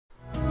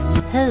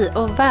Hej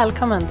och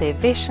välkommen till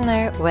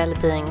Visionary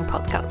Wellbeing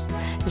Podcast.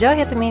 Jag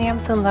heter Miriam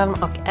Sundholm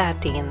och är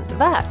din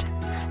värd.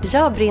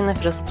 Jag brinner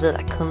för att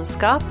sprida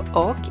kunskap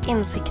och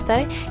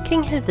insikter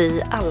kring hur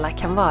vi alla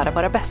kan vara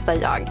våra bästa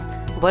jag,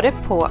 både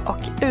på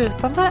och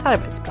utanför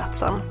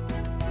arbetsplatsen.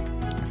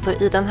 Så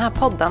i den här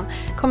podden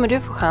kommer du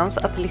få chans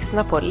att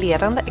lyssna på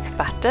ledande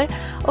experter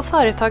och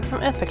företag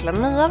som utvecklar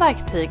nya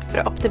verktyg för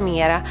att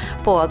optimera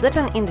både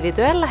den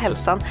individuella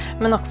hälsan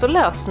men också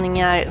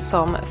lösningar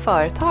som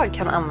företag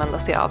kan använda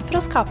sig av för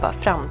att skapa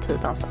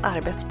framtidens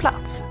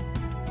arbetsplats.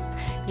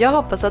 Jag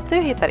hoppas att du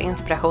hittar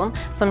inspiration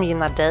som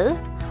gynnar dig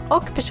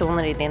och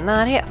personer i din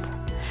närhet.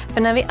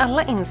 För när vi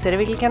alla inser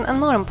vilken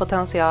enorm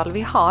potential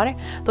vi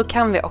har, då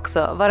kan vi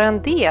också vara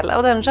en del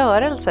av den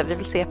rörelse vi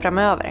vill se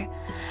framöver.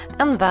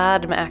 En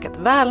värld med ökat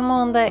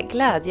välmående,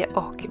 glädje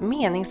och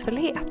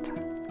meningsfullhet.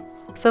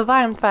 Så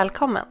varmt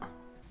välkommen!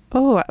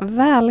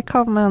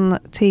 Välkommen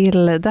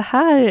till det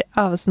här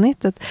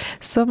avsnittet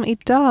som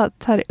idag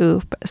tar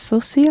upp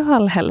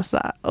social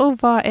hälsa. Och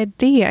vad är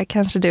det,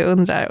 kanske du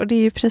undrar? Och det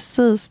är ju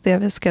precis det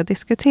vi ska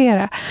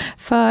diskutera.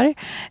 För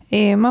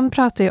man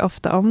pratar ju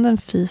ofta om den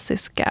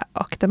fysiska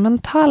och den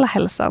mentala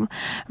hälsan.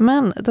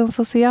 Men den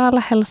sociala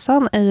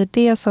hälsan är ju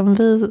det som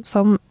vi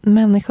som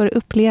människor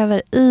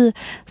upplever i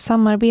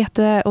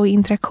samarbete och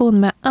interaktion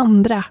med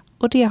andra.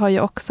 Och det har ju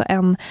också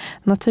en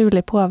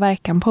naturlig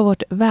påverkan på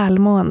vårt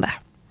välmående.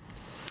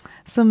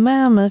 Så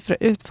med mig för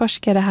att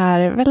utforska det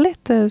här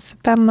väldigt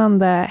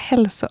spännande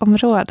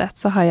hälsoområdet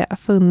så har jag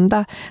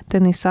Funda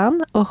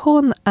Denizhan, och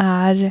hon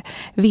är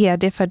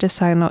vd för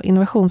design- och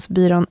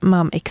innovationsbyrån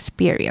Mom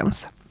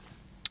Experience.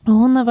 Och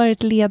hon har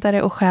varit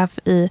ledare och chef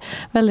i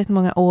väldigt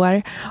många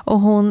år, och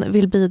hon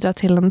vill bidra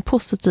till en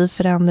positiv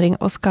förändring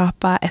och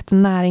skapa ett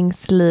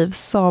näringsliv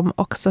som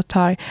också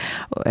tar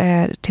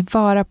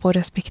tillvara på och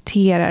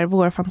respekterar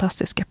vår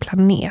fantastiska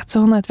planet. Så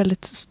hon har ett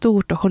väldigt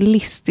stort och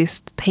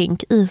holistiskt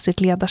tänk i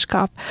sitt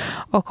ledarskap,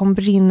 och hon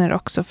brinner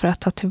också för att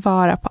ta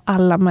tillvara på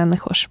alla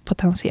människors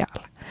potential.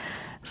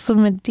 Så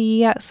med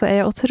det så är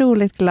jag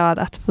otroligt glad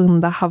att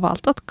Funda har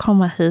valt att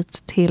komma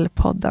hit till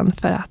podden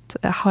för att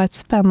ha ett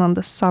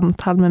spännande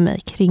samtal med mig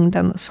kring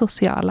den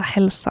sociala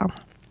hälsan.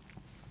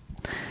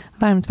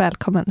 Varmt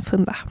välkommen,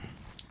 Funda.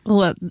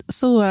 Och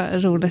så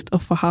roligt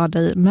att få ha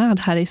dig med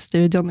här i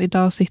studion.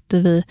 Idag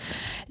sitter vi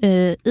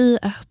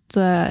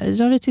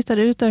vi tittar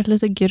ut över ett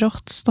lite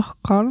grått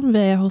Stockholm. Vi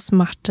är hos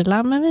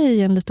Martela, men vi är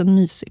i en liten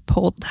mysig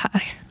podd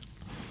här.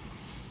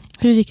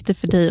 Hur gick det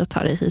för dig att ta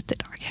dig hit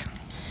idag?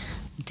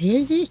 Det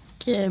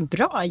gick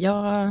bra.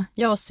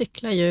 Jag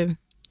cyklar ju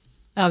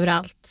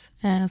överallt.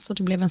 Så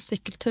det blev en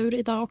cykeltur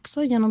idag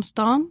också genom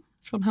stan.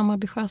 Från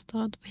Hammarby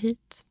sjöstad och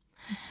hit.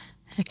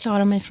 Jag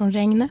klarar mig från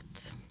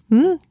regnet.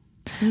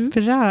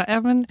 Bra.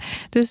 Ja, men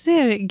du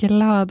ser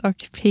glad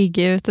och pigg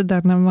ut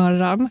denna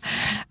morgon.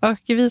 Och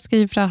vi ska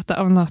ju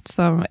prata om något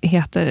som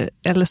heter,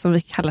 eller som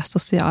vi kallar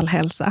social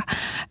hälsa.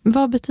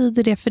 Vad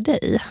betyder det för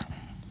dig?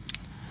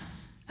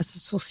 Alltså,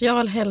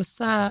 social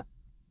hälsa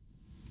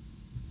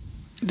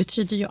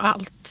betyder ju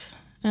allt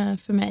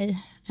för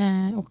mig,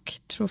 och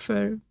tror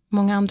för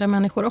många andra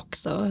människor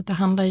också. Det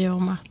handlar ju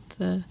om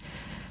att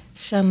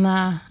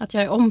känna att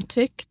jag är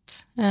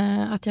omtyckt,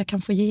 att jag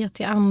kan få ge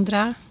till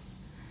andra,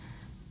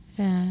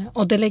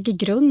 och det lägger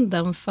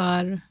grunden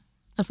för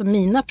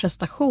mina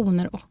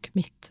prestationer och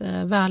mitt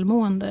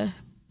välmående.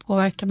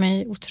 Påverkar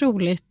mig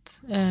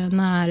otroligt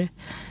när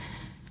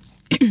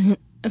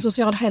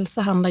social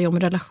hälsa handlar ju om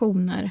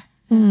relationer.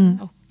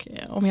 Och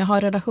om jag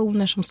har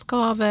relationer som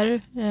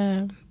skaver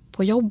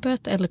på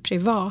jobbet eller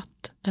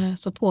privat,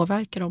 så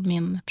påverkar de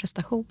min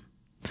prestation.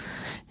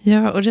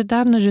 Ja, och det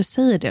där när du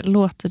säger det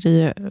låter det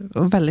ju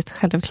väldigt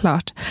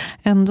självklart.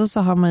 Ändå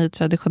så har man ju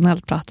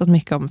traditionellt pratat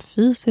mycket om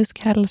fysisk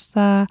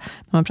hälsa. När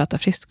man pratar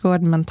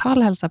friskvård,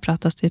 mental hälsa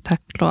pratas det ju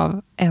tack och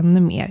lov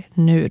ännu mer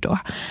nu då.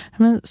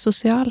 Men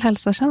social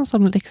hälsa känns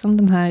som liksom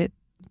den här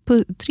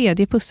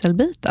tredje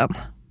pusselbiten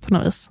på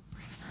något vis.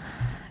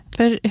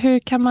 För hur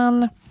kan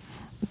man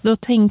då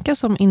tänka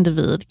som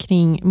individ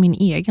kring min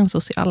egen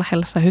sociala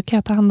hälsa? Hur kan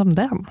jag ta hand om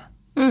den?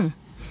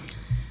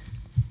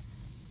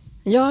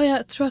 Ja,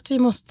 jag tror att vi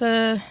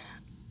måste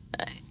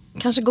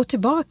kanske gå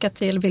tillbaka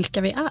till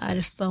vilka vi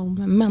är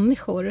som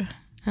människor.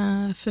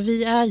 För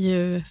vi är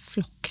ju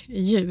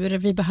flockdjur.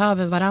 Vi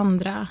behöver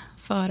varandra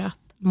för att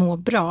må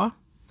bra.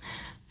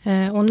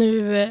 Och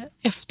nu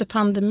efter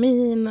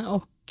pandemin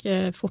och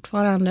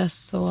fortfarande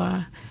så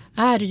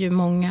är det ju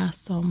många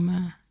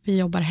som vi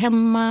jobbar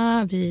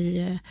hemma. Vi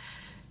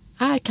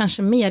är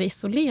kanske mer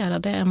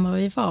isolerade än vad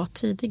vi var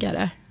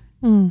tidigare.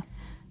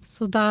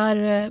 Så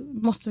där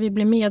måste vi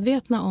bli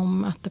medvetna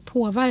om att det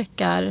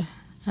påverkar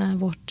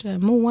vårt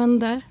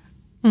mående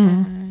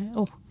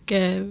och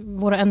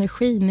våra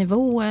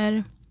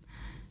energinivåer.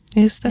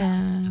 Just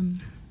det.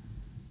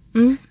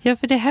 Ja,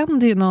 för det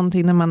händer ju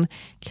någonting när man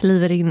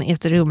kliver in i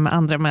ett rum med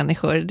andra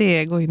människor.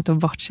 Det går inte att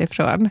bortse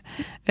ifrån.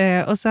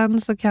 Och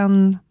sen så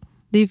kan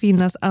det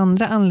finnas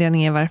andra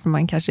anledningar varför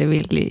man kanske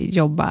vill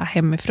jobba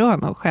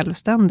hemifrån och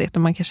självständigt.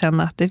 Och man kan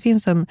känna att det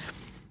finns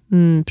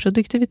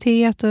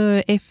produktivitet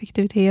och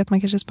effektivitet,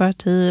 man kanske sparar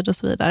tid och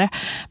så vidare.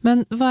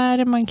 Men vad är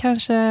det man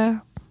kanske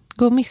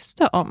går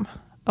miste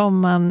om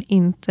man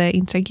inte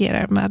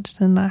interagerar med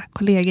sina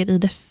kollegor i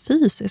det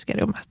fysiska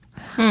rummet?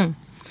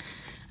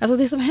 Alltså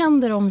det som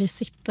händer om vi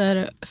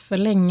sitter för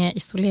länge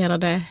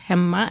isolerade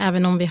hemma,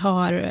 även om vi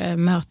har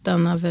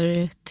möten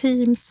över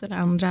Teams eller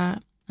andra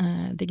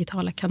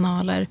digitala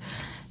kanaler,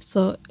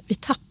 så vi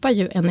tappar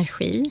ju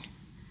energi.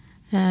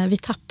 Vi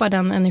tappar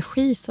den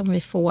energi som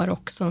vi får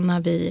också när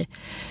vi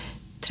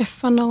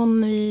träffar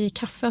någon vid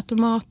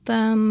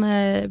kaffeautomaten,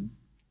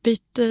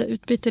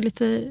 utbyter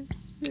lite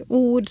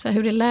ord, så här,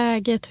 hur är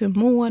läget, hur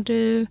mår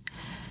du?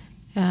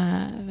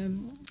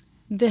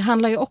 Det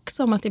handlar ju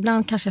också om att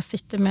ibland kanske jag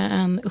sitter med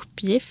en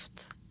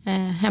uppgift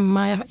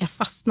hemma, jag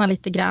fastnar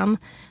lite grann.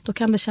 Då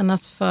kan det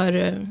kännas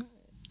för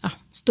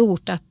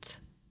stort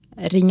att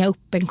ringa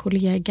upp en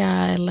kollega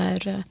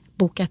eller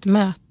boka ett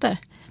möte.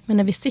 Men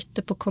när vi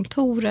sitter på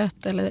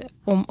kontoret eller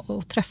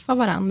och träffar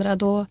varandra,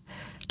 då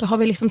har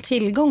vi liksom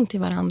tillgång till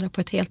varandra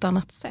på ett helt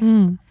annat sätt.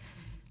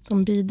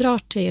 Som bidrar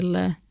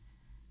till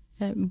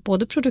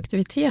både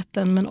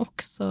produktiviteten men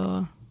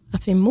också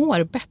att vi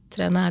mår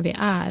bättre när vi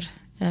är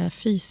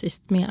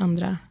fysiskt med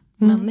andra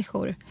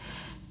människor.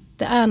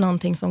 Det är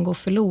någonting som går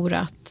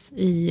förlorat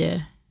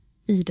i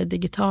det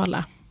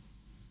digitala.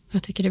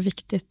 Jag tycker det är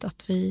viktigt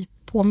att vi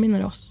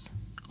påminner oss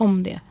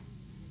om det.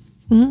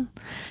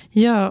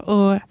 Ja,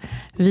 och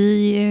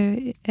vi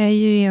är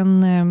ju i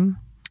en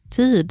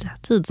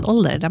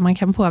tidsålder där man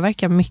kan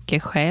påverka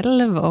mycket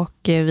själv, och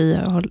vi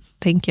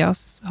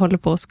håller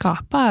på att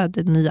skapa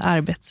det nya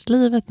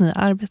arbetslivet, nya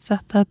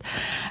arbetssättet.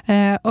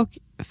 Och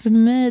för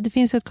mig, det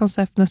finns ett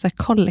koncept med så här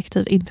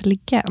kollektiv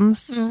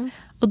intelligens.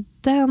 Och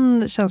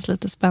den känns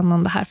lite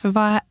spännande här.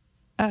 För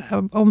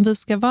om vi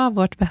ska vara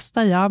vårt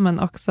bästa, men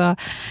också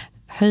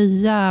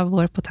höja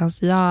vår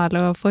potential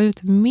och få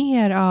ut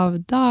mer av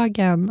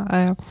dagen,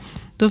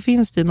 då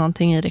finns det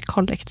någonting i det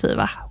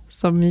kollektiva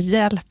som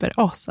hjälper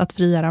oss att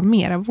frigöra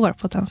mer av vår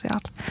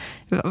potential.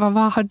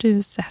 Vad har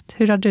du sett?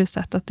 Hur har du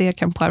sett att det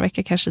kan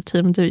påverka kanske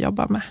team du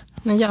jobbar med?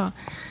 Ja,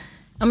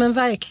 men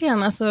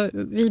verkligen. Alltså,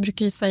 vi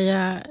brukar ju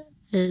säga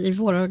i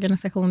vår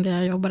organisation där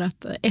jag jobbar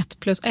att 1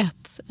 +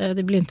 1,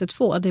 det blir inte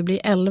 2, det blir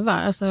 11.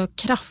 Alltså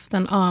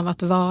kraften av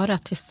att vara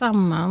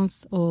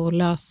tillsammans och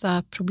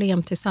lösa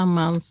problem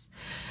tillsammans.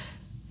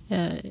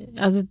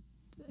 Alltså,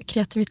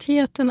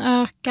 kreativiteten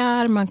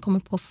ökar, man kommer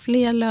på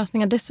fler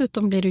lösningar.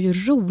 Dessutom blir det ju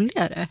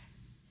roligare.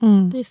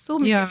 Det är så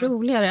mycket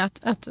roligare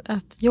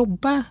att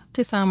jobba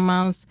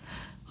tillsammans.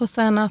 Och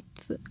sen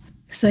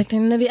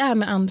när vi är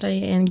med andra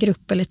i en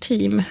grupp eller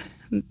team,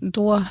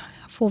 då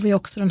får vi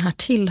också den här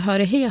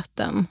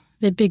tillhörigheten.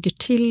 Vi bygger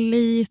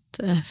tillit,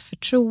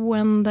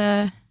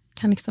 förtroende,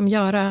 kan liksom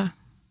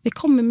vi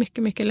kommer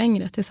mycket, mycket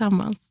längre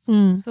tillsammans.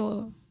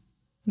 Så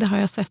det har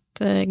jag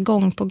sett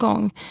gång på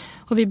gång.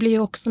 Och vi blir ju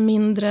också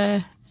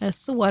mindre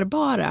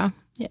sårbara.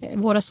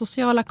 Våra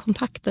sociala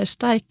kontakter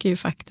stärker ju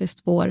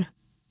faktiskt vår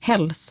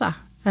hälsa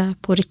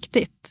på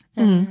riktigt.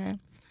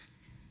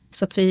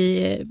 Så att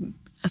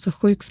alltså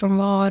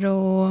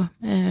sjukfrånvaro,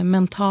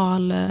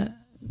 mental,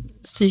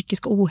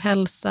 psykisk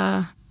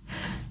ohälsa,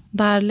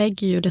 där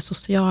lägger ju det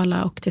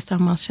sociala och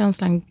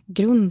tillsammanskänslan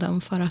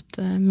grunden för att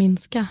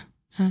minska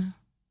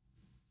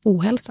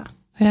ohälsa.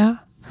 Ja,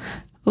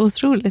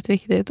 otroligt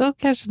viktigt, och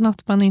kanske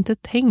något man inte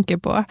tänker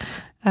på,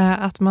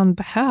 att man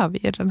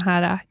behöver ju den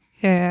här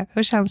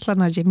och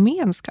känslan av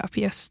gemenskap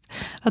just.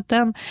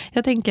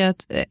 Jag tänker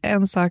att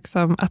en sak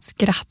som att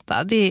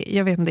skratta,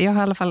 jag vet inte, jag har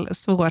i alla fall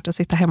svårt att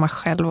sitta hemma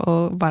själv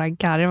och bara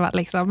garva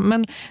liksom.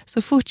 Men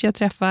så fort jag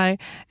träffar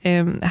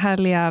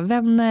härliga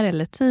vänner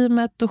eller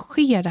teamet, då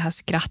sker det här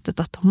skrattet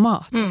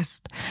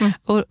automatiskt.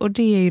 Och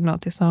det är ju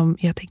något som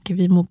jag tänker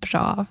vi mår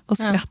bra av, och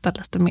skratta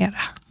lite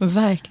mer.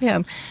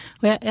 Verkligen.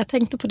 Och jag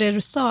tänkte på det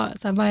du sa,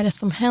 så här, vad är det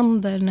som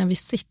händer när vi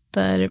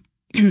sitter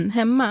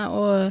hemma?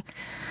 Och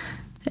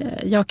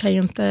jag kan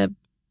ju inte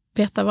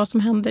veta vad som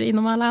händer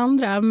inom alla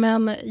andra,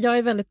 men jag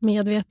är väldigt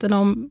medveten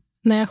om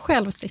när jag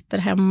själv sitter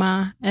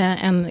hemma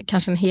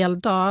kanske en hel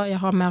dag, jag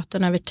har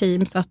möten över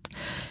Teams, att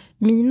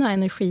mina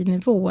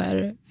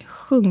energinivåer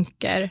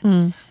sjunker.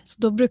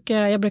 Så då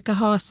brukar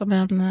ha som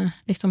en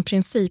liksom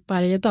princip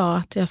varje dag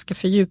att jag ska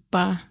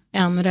fördjupa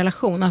en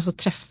relation, alltså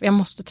jag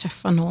måste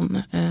träffa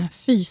någon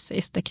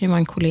fysiskt, det kan ju vara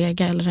en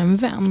kollega eller en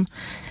vän.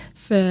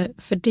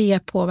 För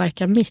det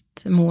påverkar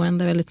mitt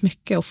mående väldigt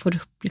mycket och får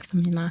upp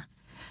liksom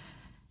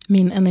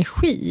min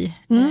energi.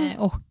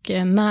 Och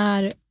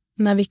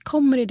när vi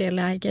kommer i det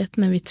läget,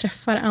 när vi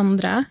träffar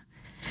andra,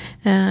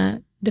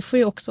 det får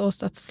ju också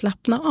oss att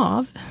slappna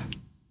av.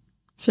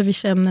 För vi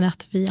känner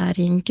att vi är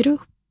i en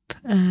grupp,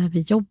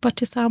 vi jobbar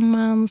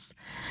tillsammans,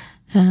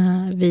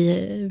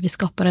 vi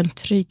skapar en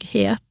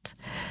trygghet.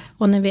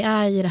 Och när vi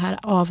är i det här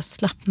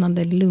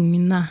avslappnade,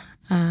 lugna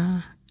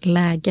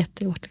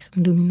läget, i vårt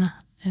liksom lugna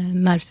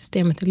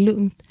nervsystemet är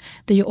lugnt,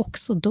 det är ju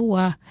också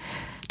då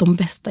de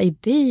bästa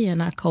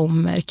idéerna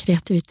kommer,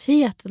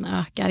 kreativiteten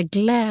ökar,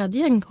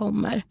 glädjen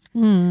kommer.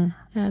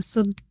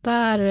 Så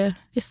där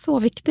är så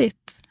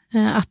viktigt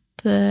att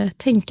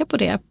tänka på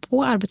det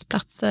på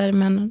arbetsplatser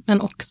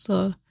men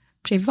också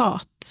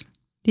privat.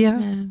 Ja,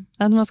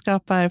 att man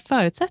skapar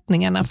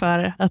förutsättningarna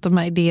för att de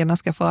här idéerna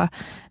ska få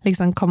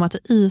liksom komma till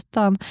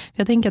ytan.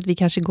 Jag tänker att vi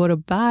kanske går och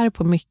bär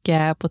på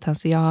mycket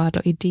potential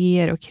och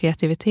idéer och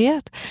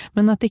kreativitet,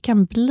 men att det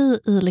kan bli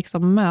i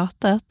liksom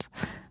mötet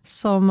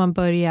som man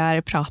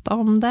börjar prata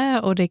om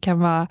det, och det kan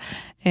vara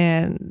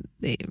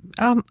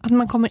att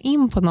man kommer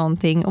in på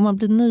någonting och man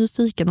blir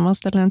nyfiken och man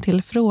ställer en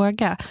till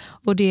fråga,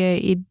 och det är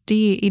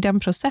i den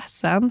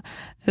processen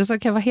som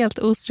kan vara helt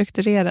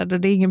ostrukturerad, och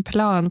det är ingen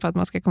plan på att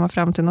man ska komma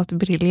fram till något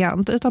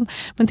briljant,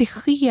 men det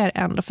sker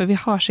ändå för vi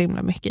har så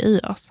himla mycket i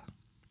oss.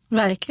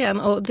 Verkligen,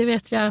 och det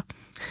vet jag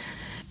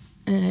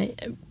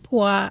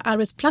på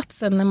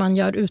arbetsplatsen när man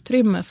gör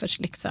utrymme för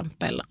till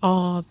exempel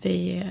AV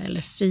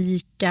eller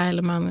fika,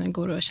 eller man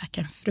går och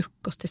käkar en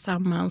frukost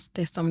tillsammans,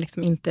 det som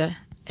liksom inte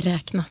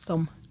räknas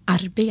som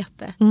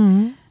arbete.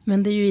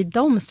 Men det är ju i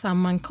de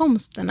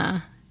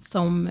sammankomsterna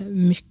som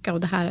mycket av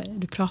det här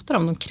du pratar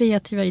om, de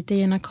kreativa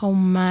idéerna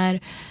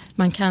kommer.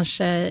 Man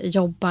kanske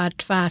jobbar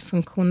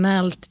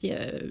tvärfunktionellt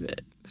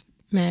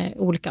med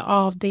olika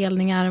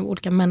avdelningar,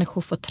 olika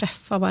människor får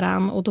träffa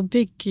varann, och då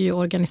bygger ju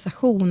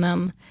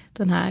organisationen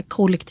den här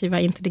kollektiva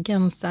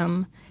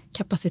intelligensen,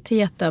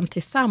 kapaciteten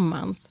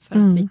tillsammans för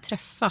att vi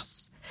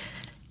träffas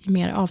i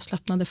mer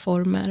avslappnade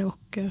former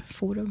och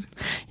forum.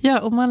 Ja,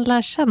 och man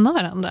lär känna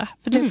varandra,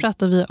 för det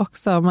pratar vi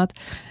också om, att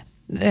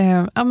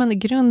men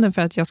grunden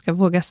för att jag ska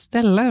våga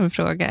ställa en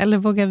fråga eller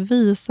våga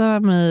visa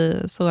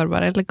mig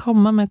sårbar eller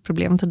komma med ett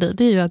problem till dig,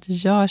 det är ju att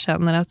jag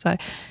känner att så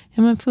här,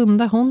 ja men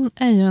Funda, hon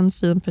är ju en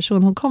fin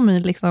person, hon kommer ju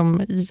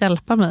liksom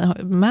hjälpa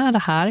mig med det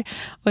här,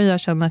 och jag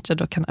känner att jag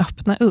då kan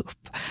öppna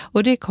upp,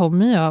 och det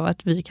kommer ju av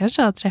att vi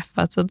kanske har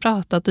träffats och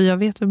pratat och jag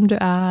vet vem du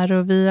är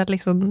och vi har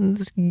liksom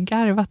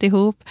garvat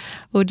ihop,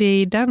 och det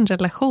är i den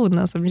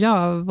relationen som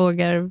jag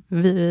vågar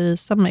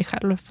visa mig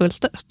själv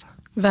fullt ut.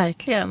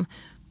 Verkligen,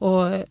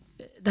 och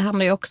det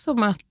handlar ju också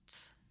om att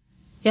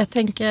jag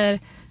tänker,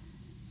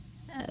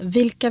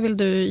 vilka vill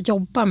du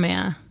jobba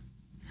med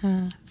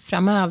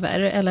framöver,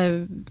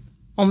 eller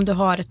om du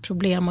har ett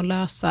problem att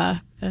lösa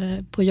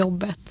på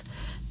jobbet,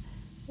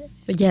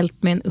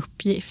 hjälp med en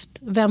uppgift,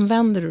 vem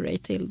vänder du dig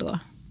till då?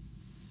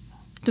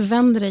 Du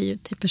vänder dig ju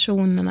till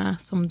personerna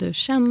som du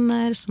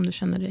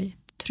känner dig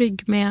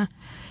trygg med,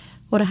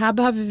 och det här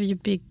behöver vi ju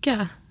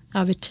bygga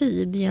över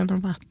tid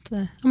genom att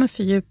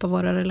fördjupa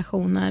våra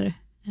relationer.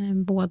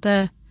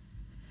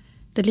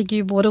 Det ligger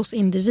ju både hos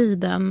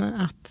individen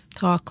att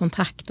ta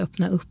kontakt och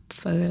öppna upp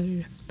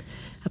för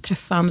att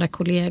träffa andra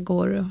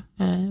kollegor och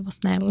vara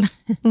snäll.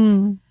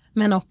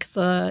 Men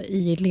också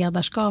i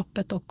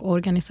ledarskapet och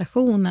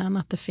organisationen,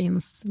 att det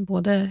finns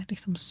både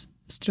liksom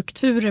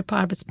strukturer på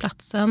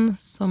arbetsplatsen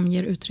som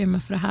ger utrymme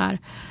för det här,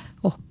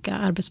 och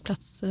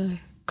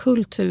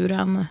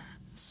arbetsplatskulturen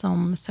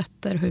som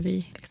sätter hur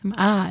vi liksom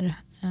är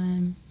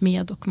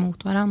med och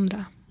mot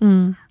varandra.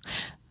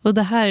 Och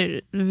det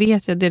här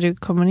vet jag, det du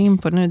kommer in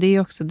på nu, det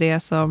är också det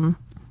som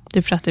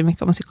du pratar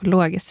mycket om,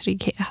 psykologisk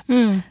trygghet.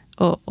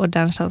 Och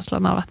den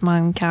känslan av att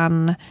man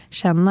kan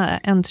känna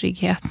en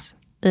trygghet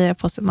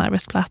på sin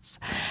arbetsplats.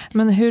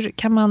 Men hur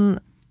kan man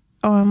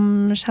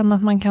känna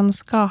att man kan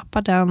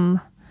skapa den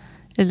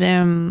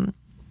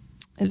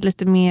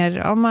lite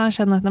mer, om man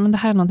känner att men det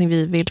här är någonting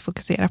vi vill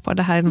fokusera på,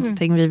 det här är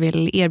någonting vi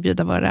vill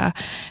erbjuda våra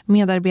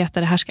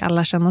medarbetare, här ska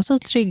alla känna sig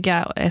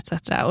trygga etc.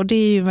 Och det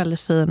är ju en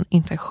väldigt fin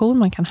intention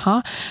man kan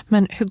ha,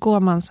 men hur går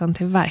man sen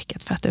till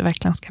verket för att det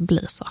verkligen ska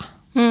bli så?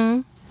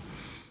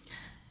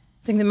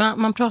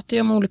 Man pratar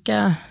ju om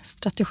olika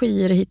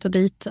strategier hit och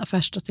dit,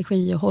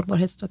 affärsstrategi och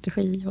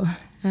hållbarhetsstrategi, och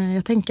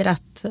jag tänker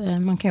att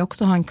man kan ju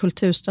också ha en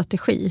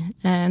kulturstrategi.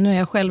 Nu är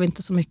jag själv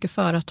inte så mycket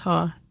för att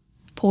ha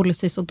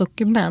policies och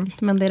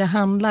dokument, men det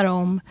handlar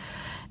om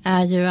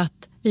är ju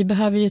att vi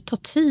behöver ju ta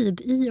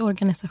tid i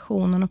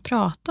organisationen och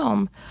prata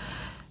om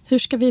hur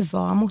ska vi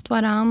vara mot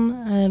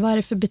varann, vad är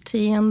det för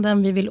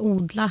beteenden vi vill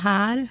odla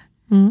här,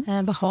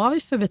 vad har vi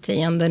för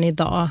beteenden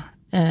idag,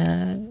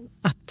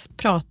 att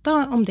prata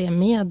om det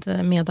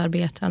med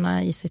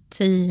medarbetarna i sitt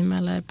team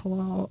eller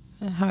på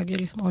högre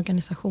liksom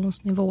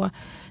organisationsnivå,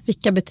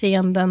 vilka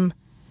beteenden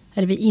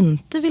är det vi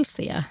inte vill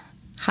se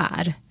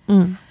här,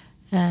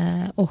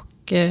 och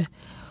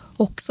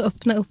också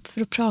öppna upp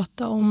för att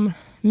prata om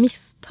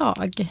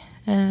misstag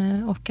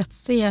och att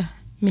se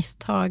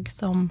misstag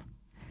som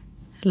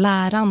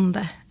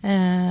lärande.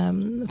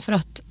 För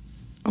att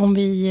om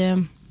vi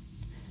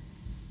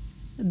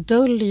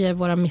döljer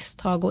våra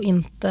misstag och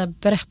inte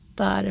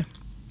berättar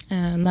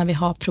när vi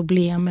har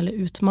problem eller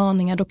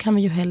utmaningar, då kan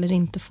vi ju heller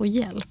inte få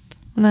hjälp.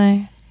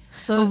 Nej.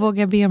 Och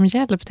våga be om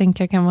hjälp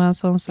tänker jag kan vara en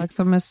sån sak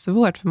som är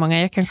svårt för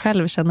många. Jag kan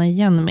själv känna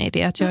igen mig i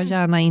det, att jag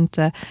gärna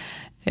inte...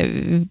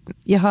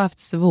 Jag har haft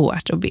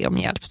svårt att be om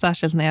hjälp,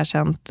 särskilt när jag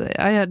känt,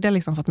 det har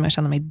liksom fått mig att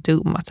känna mig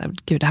dum, att så här,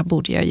 gud, det här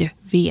borde jag ju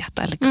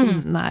veta eller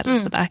kunna eller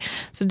sådär.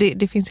 Så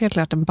det finns helt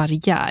klart en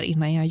barriär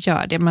innan jag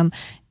gör det, men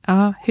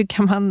hur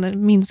kan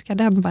man minska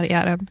den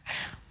barriären?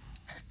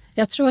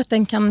 Jag tror att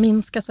den kan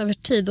minskas över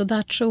tid, och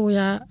där tror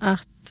jag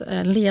att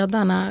att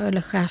ledarna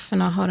eller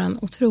cheferna har en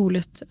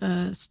otroligt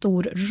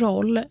stor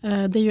roll.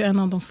 Det är ju en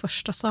av de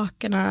första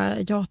sakerna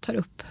jag tar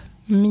upp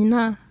med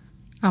mina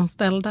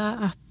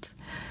anställda,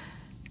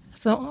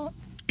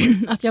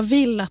 att jag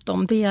vill att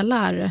de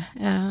delar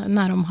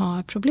när de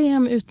har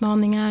problem,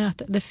 utmaningar,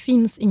 att det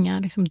finns inga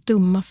liksom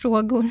dumma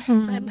frågor.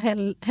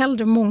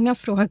 Hellre många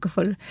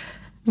frågor.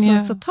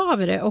 Så tar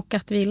vi det, och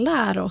att vi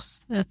lär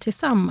oss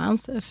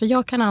tillsammans. För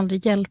jag kan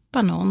aldrig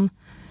hjälpa någon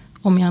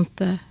om jag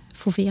inte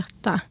får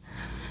veta.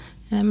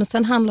 Men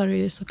sen handlar det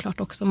ju såklart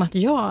också om att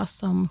jag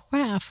som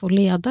chef och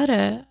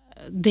ledare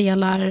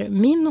delar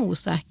min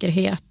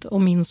osäkerhet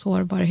och min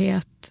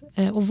sårbarhet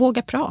och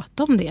vågar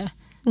prata om det.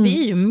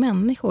 Vi är ju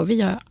människor, vi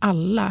gör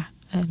alla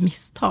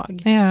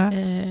misstag.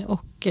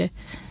 Och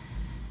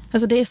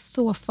alltså det är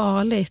så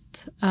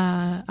farligt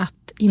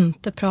att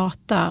inte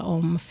prata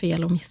om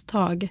fel och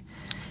misstag.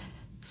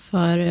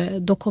 För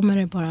då kommer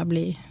det bara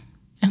bli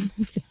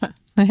ännu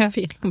fler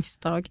fel och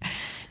misstag.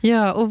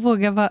 Ja, och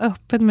våga vara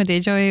öppen med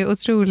det. Jag är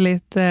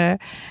otroligt...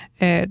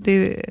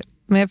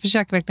 Men jag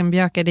försöker verkligen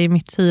bejaka det i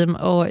mitt team,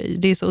 och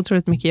det är så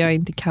otroligt mycket jag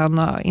inte kan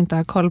och inte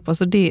har koll på,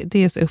 så det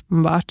är så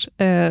uppenbart.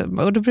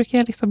 Och då brukar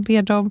jag liksom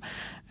be dem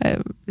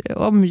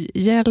om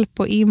hjälp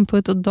och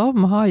input, och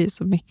de har ju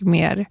så mycket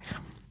mer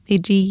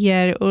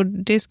idéer, och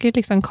det ska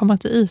liksom komma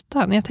till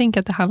ytan. Jag tänker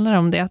att det handlar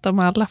om det, att de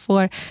alla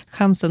får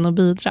chansen att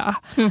bidra.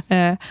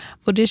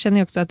 Och det känner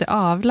jag också att det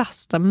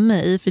avlastar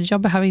mig, för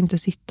jag behöver inte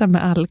sitta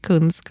med all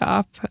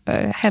kunskap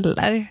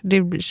heller.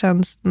 Det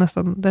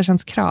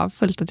känns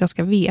kravfullt att jag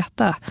ska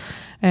veta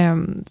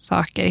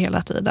saker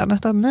hela tiden.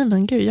 Utan nej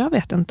men gud, jag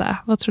vet inte.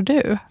 Vad tror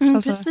du?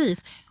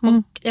 Precis.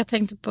 Och jag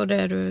tänkte på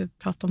det du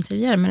pratade om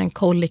tidigare med den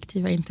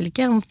kollektiva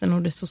intelligensen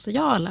och det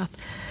sociala. Att,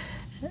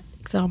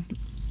 liksom,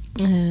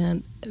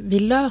 vi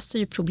löser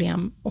ju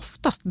problem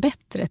oftast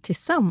bättre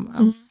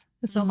tillsammans.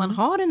 Så om man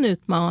har en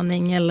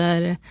utmaning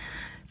eller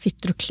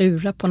sitter och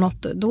klurar på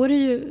något, då är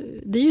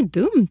det är ju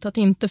dumt att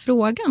inte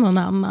fråga någon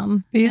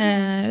annan.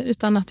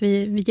 Utan att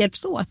vi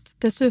hjälps åt.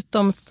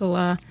 Dessutom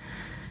så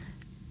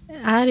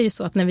är det ju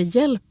så att när vi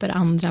hjälper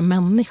andra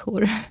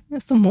människor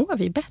så mår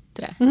vi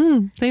bättre.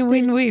 Det är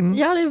win-win.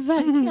 Ja, det är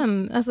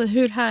verkligen. Alltså,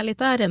 hur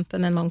härligt är det inte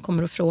när någon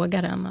kommer och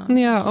frågar en?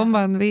 Ja, om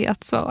man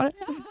vet svar.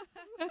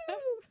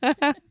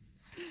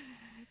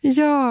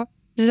 Ja.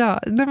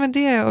 Nej, men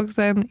det är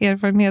också en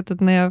erfarenhet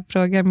när jag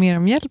frågar mer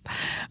om hjälp.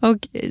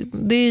 Och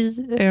det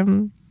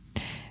är,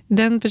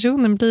 den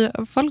personen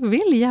folk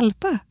vill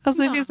hjälpa.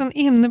 Alltså det finns en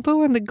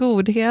inneboende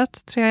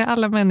godhet, tror jag, i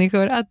alla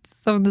människor, att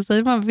som du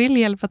säger, man vill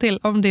hjälpa till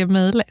om det är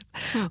möjligt.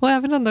 Och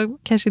även om de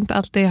kanske inte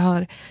alltid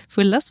har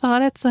fulla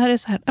svaret, så är det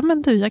så här,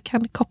 men du, jag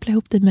kan koppla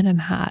ihop dig med den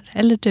här.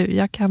 Eller du,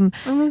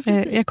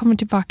 jag kommer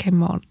tillbaka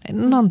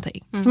imorgon.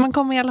 Någonting. Så man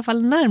kommer i alla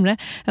fall närmare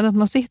än att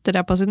man sitter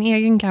där på sin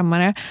egen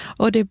kammare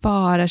och det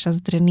bara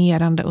känns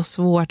dränerande och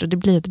svårt, och det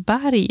blir ett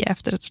berg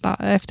efter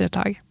ett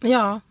tag.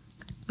 Ja,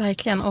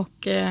 verkligen.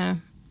 Och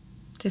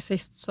till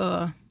sist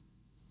så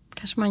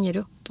kanske man ger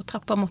upp och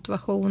tappar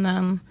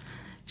motivationen,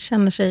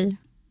 känner sig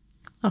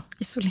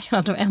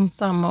isolerad och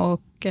ensam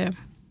och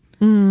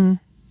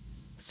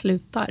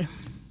slutar.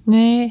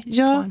 Nej,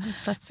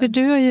 för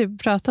du har ju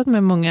pratat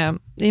med många,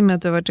 i och med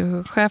att du har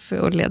varit chef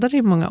och ledare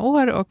i många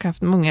år och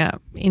haft många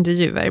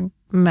intervjuer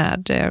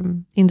med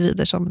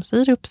individer som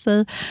säger upp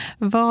sig.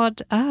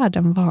 Vad är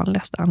den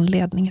vanligaste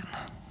anledningen?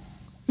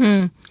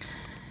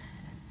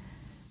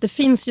 Det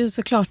finns ju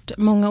såklart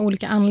många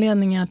olika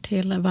anledningar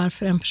till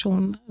varför en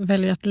person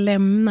väljer att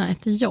lämna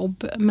ett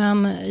jobb.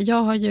 Men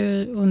jag har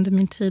ju under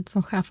min tid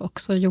som chef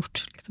också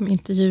gjort liksom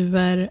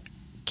intervjuer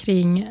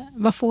kring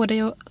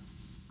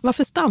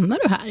varför stannar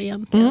du här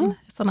egentligen?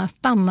 Sådana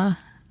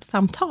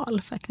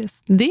stanna-samtal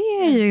faktiskt. Det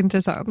är ju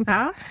intressant.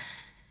 Ja.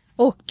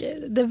 Och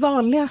det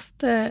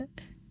vanligaste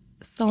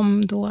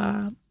som då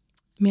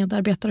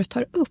medarbetare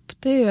tar upp,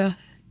 det är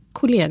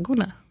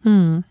kollegorna.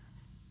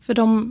 För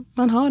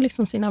man har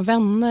liksom sina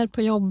vänner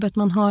på jobbet,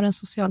 man har en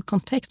social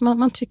kontext,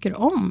 man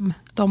tycker om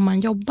de man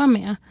jobbar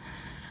med.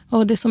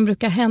 Och det som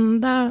brukar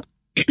hända,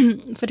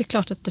 för det är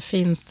klart att det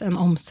finns en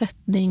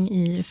omsättning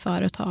i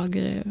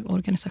företag,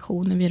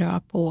 organisationer, vi rör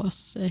på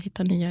oss,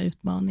 hittar nya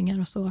utmaningar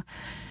och så.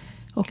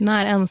 Och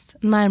när ens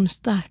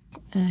närmsta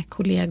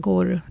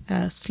kollegor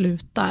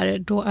slutar,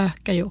 då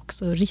ökar ju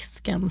också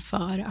risken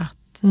för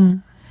att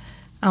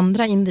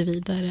andra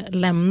individer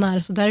lämnar.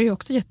 Så där är det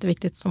också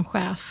jätteviktigt som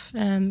chef.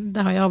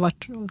 Det har jag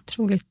varit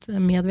otroligt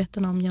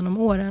medveten om genom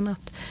åren.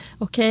 Att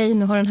okej,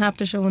 nu har den här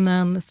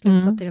personen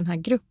slutat i den här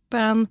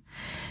gruppen.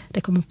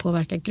 Det kommer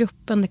påverka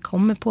gruppen. Det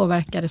kommer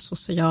påverka det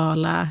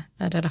sociala,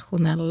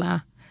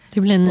 relationella.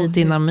 Det blir en ny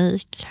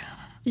dynamik.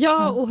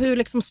 Ja, och hur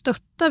liksom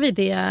stöttar vi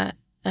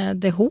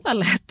det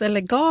hålet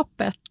eller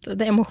gapet,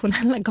 det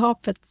emotionella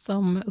gapet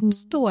som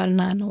uppstår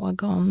när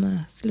någon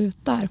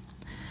slutar.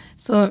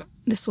 Så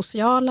det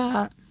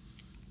sociala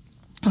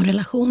och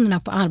relationerna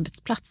på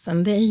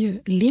arbetsplatsen, det är ju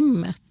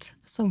limmet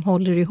som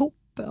håller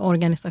ihop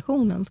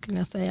organisationen, skulle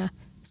jag säga.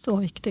 Så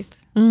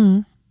viktigt.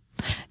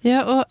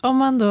 Ja, och om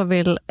man då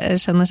vill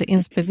känna sig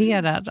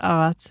inspirerad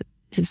av att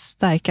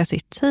stärka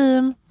sitt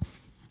team,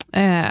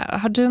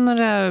 Har du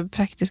några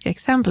praktiska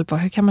exempel på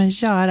hur kan man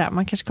göra?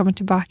 Man kanske kommer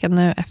tillbaka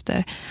nu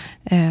efter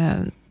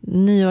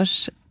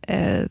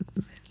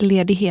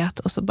nyårsledighet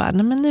och så bara,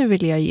 nej men nu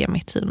vill jag ge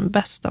mitt team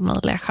bästa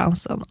möjliga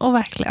chansen och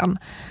verkligen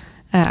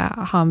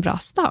ha en bra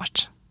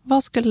start.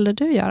 Vad skulle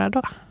du göra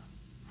då?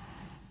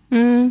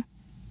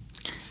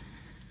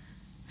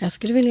 Jag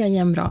skulle vilja ge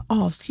en bra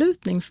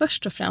avslutning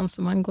först och främst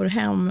så man går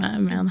hem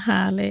med en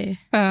härlig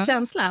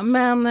känsla.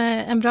 Men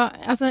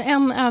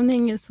en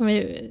övning som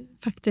vi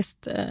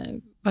faktiskt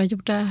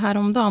gjorde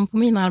häromdagen på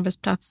min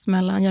arbetsplats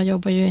jag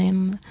jobbar ju i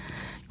en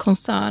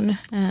koncern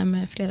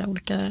med flera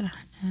olika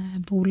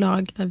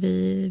bolag där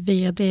vi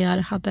vd:ar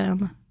hade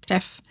en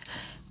träff.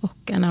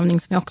 Och en övning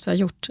som jag också har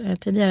gjort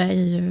tidigare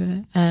är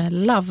ju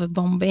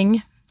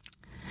lovebombing.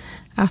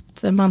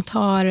 Att man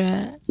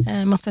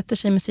sätter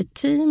sig med sitt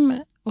team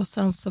och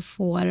sen så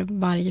får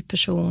varje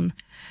person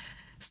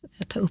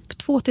ta upp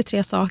 2 till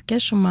 3 saker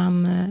som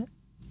man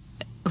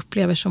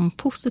upplever som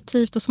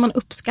positivt och som man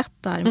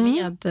uppskattar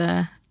med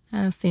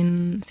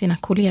sina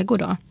kollegor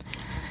då.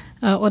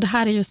 Och det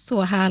här är ju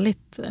så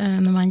härligt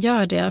när man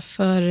gör det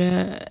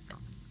för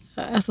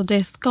alltså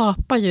det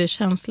skapar ju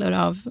känslor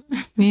av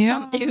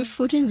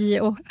eufori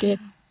och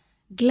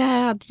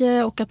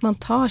glädje och att man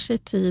tar sig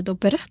tid och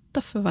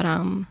berättar för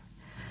varann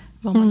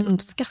vad man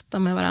uppskattar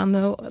med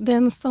varandra. Och det är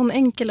en sån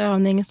enkel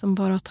övning som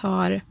bara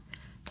tar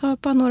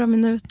bara några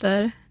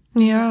minuter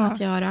att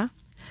göra.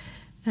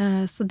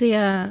 Så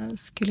det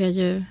skulle jag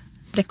ju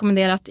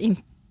rekommendera att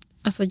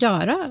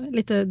göra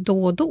lite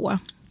då och då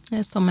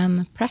som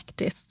en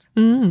practice.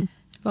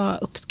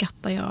 Vad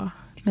uppskattar jag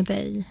med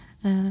dig?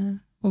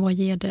 Och vad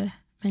ger det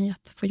mig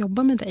att få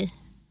jobba med dig?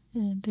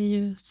 Det är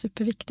ju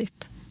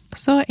superviktigt.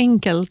 Så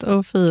enkelt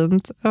och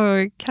fint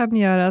och kan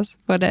göras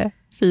både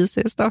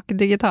fysiskt och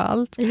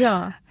digitalt.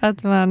 Ja.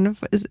 Att man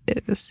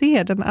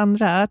ser den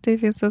andra, att det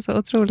finns en så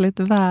otroligt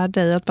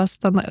värde i att bara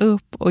stanna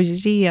upp och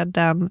ge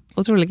den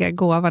otroliga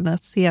gåvan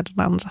att se den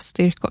andras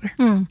styrkor.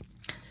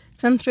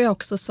 Sen tror jag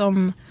också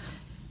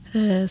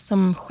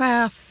som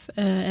chef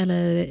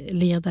eller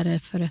ledare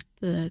för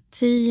ett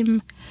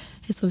team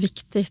är så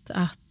viktigt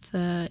att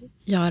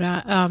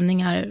göra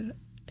övningar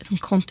som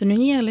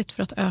kontinuerligt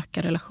för att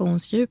öka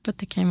relationsdjupet.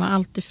 Det kan ju vara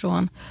allt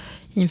ifrån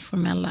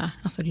informella,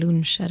 alltså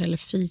luncher eller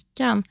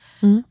fikan,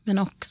 men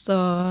också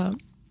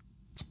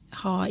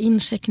ha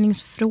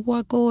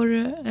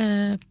incheckningsfrågor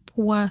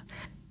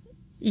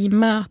i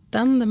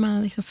möten där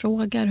man liksom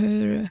frågar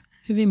hur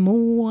vi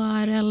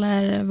mår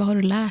eller vad har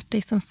du lärt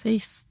dig sen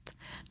sist.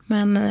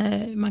 Men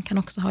man kan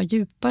också ha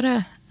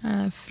djupare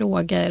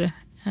frågor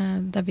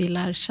där vi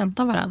lär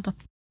känna varandra.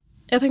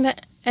 Jag tänkte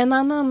en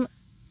annan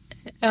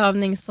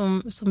övning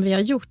som vi har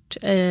gjort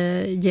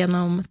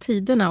genom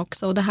tiderna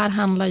också, och det här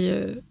handlar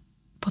ju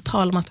på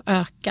tal om att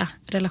öka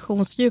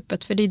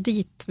relationsdjupet, för det är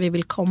dit vi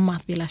vill komma,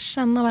 att vi lär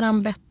känna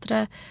varandra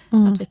bättre,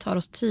 att vi tar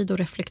oss tid att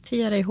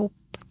reflektera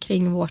ihop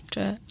kring vårt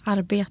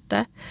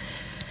arbete.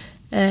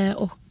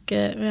 Och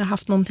vi har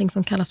haft någonting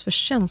som kallas för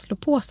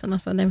känslopåsen,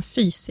 alltså det är en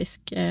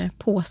fysisk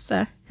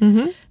påse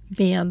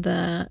med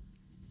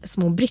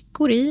små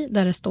brickor i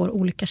där det står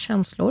olika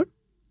känslor.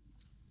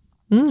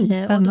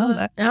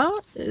 Spännande. Ja,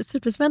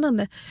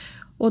 superspännande.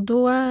 Och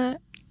då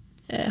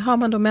har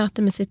man då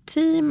möte med sitt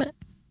team.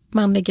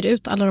 Man lägger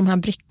ut alla de här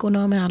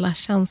brickorna med alla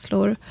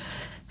känslor.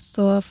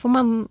 Så får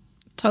man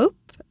ta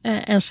upp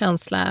en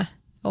känsla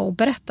och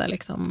berätta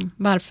liksom,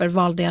 varför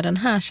valde jag den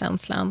här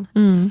känslan.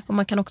 Och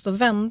man kan också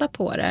vända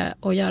på det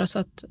och göra så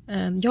att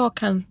jag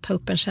kan ta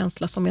upp en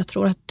känsla som jag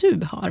tror att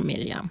du har,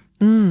 Miriam.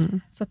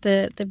 Så att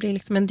det blir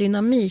liksom en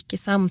dynamik i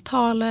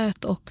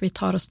samtalet och vi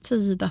tar oss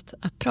tid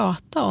att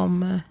prata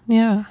om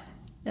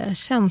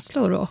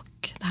känslor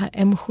och det här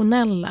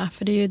emotionella.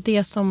 För det är ju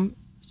det som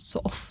så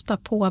ofta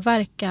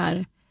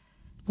påverkar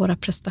våra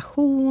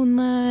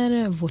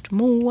prestationer, vårt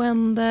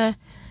mående.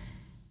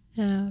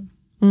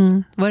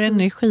 Vår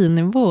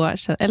energinivå,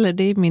 eller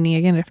det är min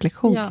egen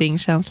reflektion kring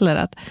känslor,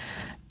 att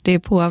det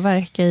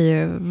påverkar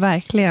ju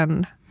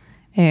verkligen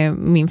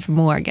min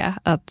förmåga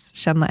att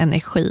känna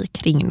energi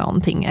kring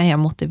någonting. Är jag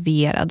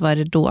motiverad? Vad är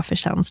det då för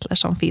känslor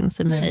som finns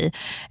i mig?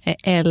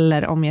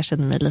 Eller om jag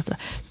känner mig lite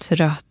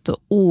trött och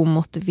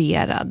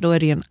omotiverad, då är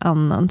det ju en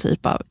annan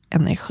typ av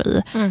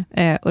energi.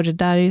 Och det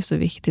där är ju så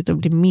viktigt att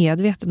bli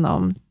medveten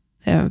om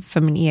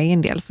för min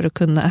egen del, för att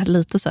kunna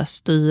lite så här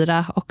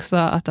styra också,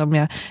 att om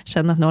jag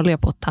känner att nu håller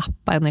jag på att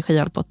tappa energi,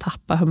 jag håller på att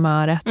tappa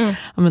humöret,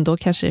 men då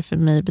kanske det för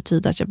mig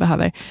betyder att jag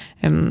behöver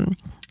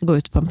gå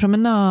ut på en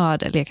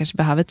promenad, eller jag kanske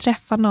behöver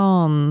träffa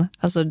någon.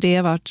 Alltså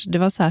det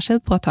var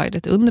särskilt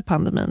påtagligt under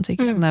pandemin,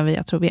 tycker jag, när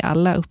jag tror vi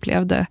alla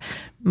upplevde,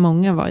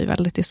 många var ju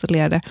väldigt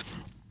isolerade,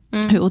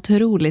 hur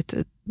otroligt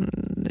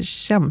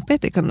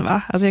kämpigt det kunde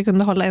vara. Alltså jag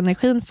kunde hålla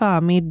energin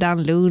för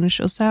middagen,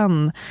 lunch och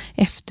sen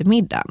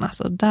eftermiddagen.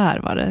 Alltså där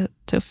var det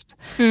tufft.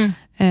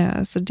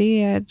 Så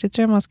det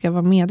tror jag man ska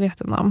vara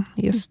medveten om.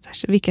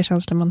 Just vilka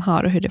känslor man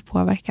har och hur det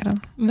påverkar den.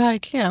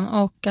 Verkligen,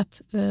 och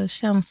att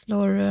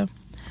känslor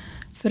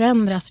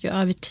förändras ju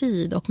över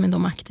tid och med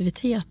de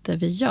aktiviteter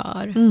vi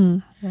gör.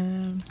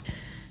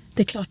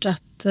 Det är klart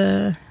att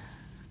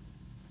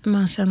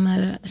man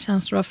känner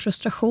känslor av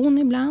frustration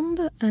ibland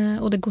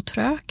och det går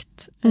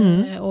trögt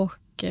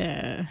och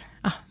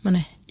man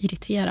är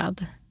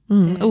irriterad.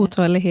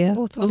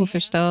 Otålighet,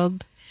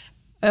 oförstådd.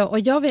 Och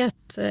jag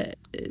vet,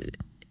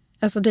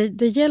 alltså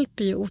det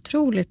hjälper ju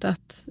otroligt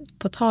att,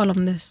 på tal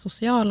om det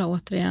sociala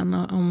återigen,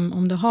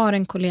 om du har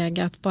en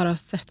kollega, att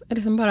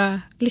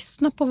bara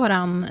lyssna på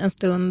varann en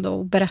stund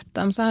och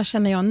berätta, så här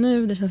känner jag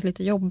nu, det känns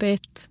lite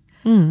jobbigt.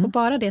 Och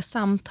bara det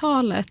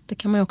samtalet, det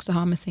kan man ju också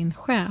ha med sin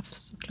chef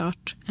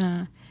såklart,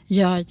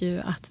 gör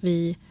ju att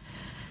vi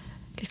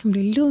liksom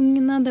blir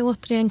lugnade,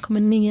 återigen kommer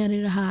ner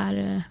i det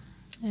här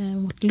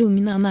vårt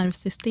lugna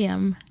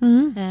nervsystem.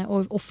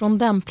 Och från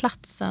den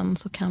platsen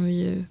så kan vi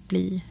ju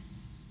bli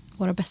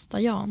våra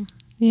bästa Jan.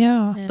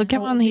 Ja, då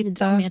kan man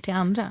hitta mer till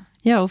andra.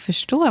 Ja, och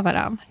förstå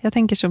varandra. Jag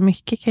tänker så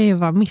mycket kan ju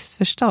vara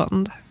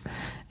missförstånd.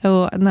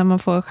 Och när man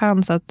får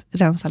chans att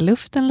rensa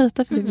luften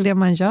lite, för det är det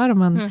man gör om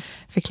man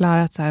förklarar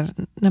att så här,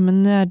 nej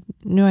men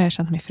nu har jag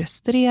känt mig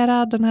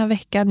frustrerad den här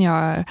veckan.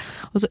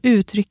 Och så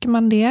uttrycker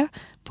man det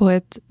på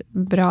ett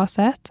bra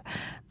sätt.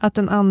 Att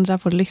den andra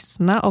får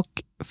lyssna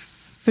och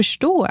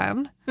förstå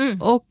en.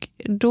 Och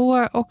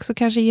då också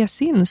kanske ge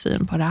sin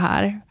syn på det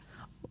här.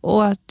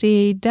 Och att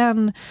det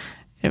är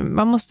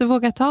man måste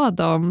våga ta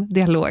de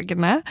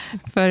dialogerna,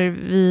 för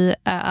vi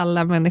är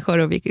alla människor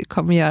och vi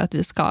kommer göra att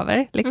vi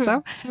skaver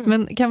liksom.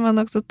 Men kan man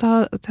också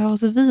ta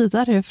oss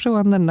vidare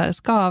från den där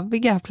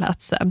skaviga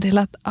platsen till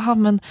att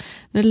men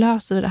nu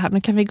löser vi det här,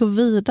 nu kan vi gå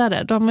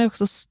vidare. De har ju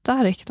också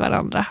stärkt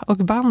varandra och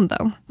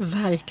banden.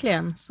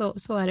 Verkligen,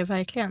 så är det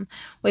verkligen.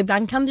 Och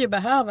ibland kan det ju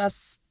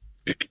behövas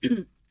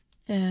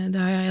det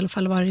har jag i alla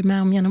fall varit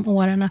med om genom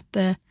åren, att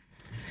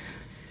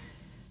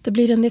det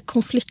blir en del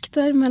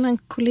konflikter mellan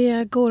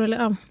kollegor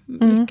eller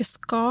mycket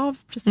skav,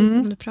 precis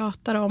som du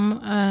pratar om.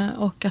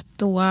 Och att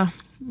då,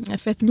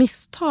 för ett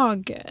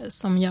misstag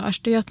som görs,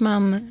 det är att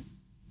man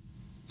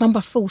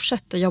bara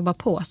fortsätter jobba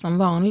på som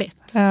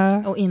vanligt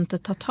och inte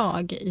tar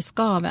tag i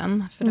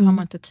skaven, för det har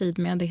man inte tid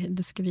med,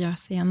 det ska vi göra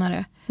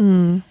senare.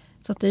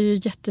 Så att det är ju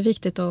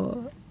jätteviktigt att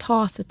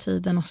ta sig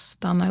tiden och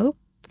stanna upp.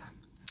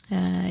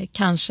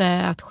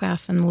 Kanske att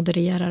chefen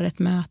modererar ett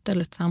möte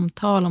eller ett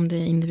samtal om det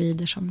är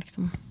individer som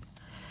liksom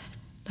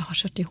det har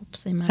kört ihop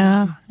sig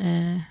med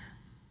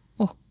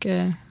och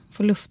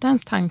få lufta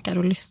ens tankar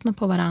och lyssna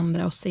på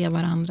varandra och se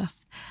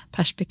varandras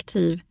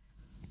perspektiv.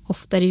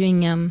 Ofta är det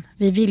ju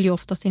vi vill ju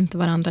oftast inte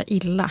varandra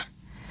illa,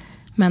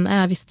 men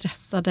är vi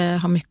stressade,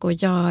 har mycket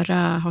att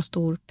göra, har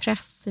stor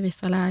press i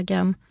vissa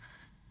lägen,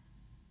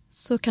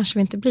 så kanske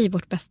vi inte blir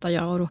vårt bästa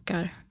jag och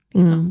råkar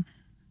liksom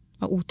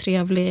vara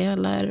otrevlig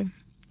eller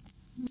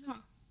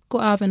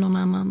gå över någon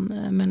annan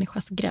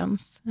människas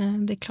gräns.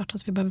 Det är klart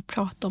att vi behöver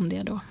prata om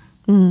det då.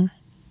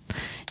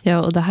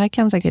 Ja, och det här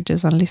kan säkert du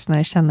som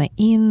lyssnare känna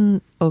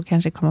in och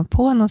kanske komma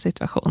på någon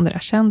situation där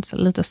det känns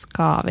lite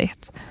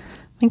skavigt.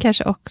 Men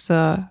kanske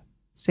också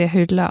se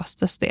hur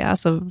löstes det.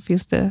 Alltså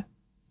finns det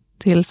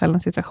tillfällen,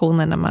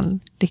 situationer när man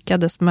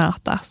lyckades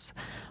mötas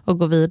och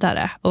gå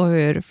vidare, och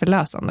hur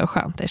förlösande och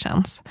skönt det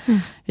känns.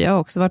 Jag har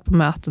också varit på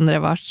möten där det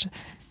varit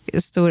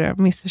stora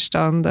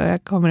missförstånd, och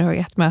jag kommer ihåg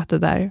ett möte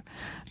där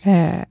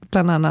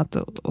bland annat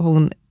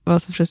hon var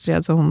så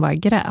frustrerad så hon bara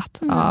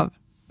grät av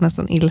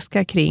nästan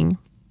ilska kring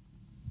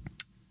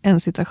en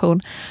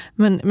situation.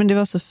 Men det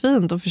var så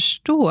fint att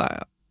förstå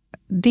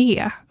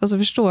det, alltså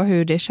förstå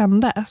hur det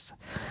kändes,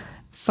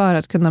 för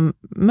att kunna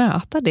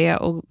möta det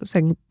och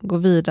sen gå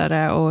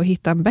vidare och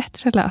hitta en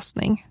bättre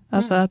lösning.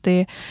 Alltså att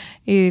det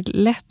är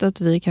lätt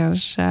att vi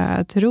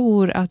kanske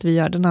tror att vi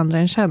gör den andra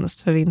en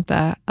tjänst för vi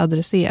inte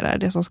adresserar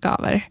det som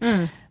skaver.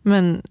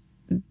 Men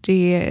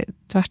det är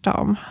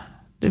tvärtom.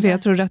 För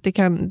jag tror att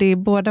det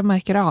båda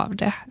märker av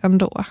det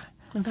ändå.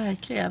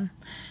 Verkligen.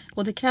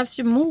 Och det krävs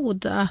ju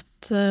mod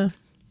att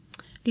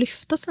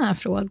lyfta såna här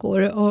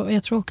frågor, och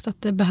jag tror också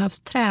att det behövs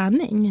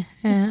träning.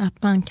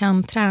 Att man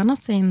kan träna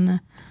sin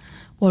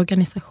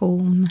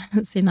organisation,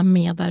 sina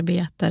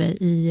medarbetare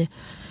i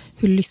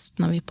hur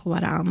lyssnar vi på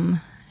varann,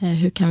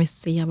 hur kan vi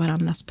se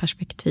varandras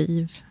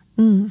perspektiv,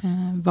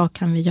 vad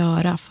kan vi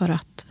göra för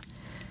att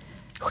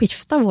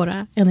skifta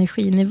våra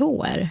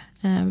energinivåer,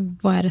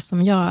 vad är det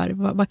som gör,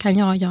 vad kan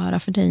jag göra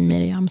för dig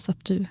Miriam så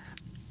att du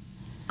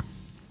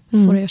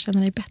får dig att känna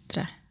dig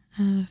bättre,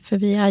 för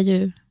vi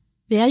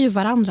är ju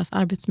varandras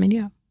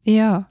arbetsmiljö.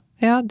 Ja,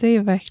 det är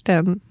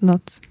verkligen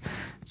något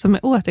som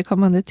är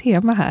återkommande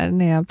tema här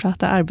när jag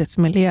pratar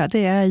arbetsmiljö.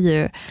 Det är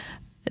ju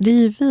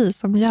vi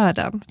som gör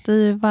den. Det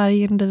är ju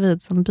varje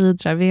individ som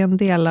bidrar. Vi är en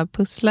del av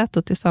pusslet,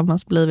 och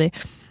tillsammans blir vi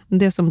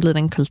det som blir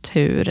en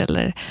kultur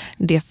eller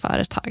det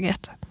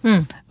företaget.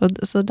 Och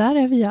så där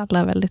är vi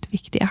alla väldigt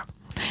viktiga.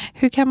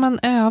 Hur kan man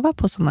öva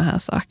på såna här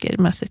saker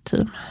med sitt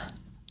team?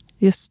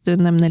 Just du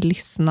nämner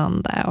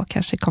lyssnande och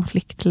kanske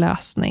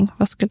konfliktlösning.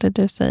 Vad skulle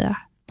du säga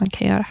man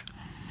kan göra?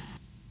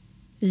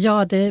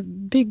 Ja, det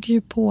bygger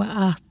ju på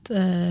att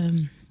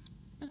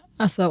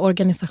alltså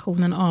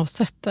organisationen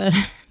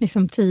avsätter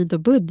liksom tid och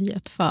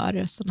budget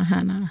för såna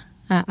här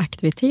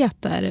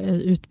aktiviteter,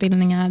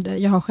 utbildningar.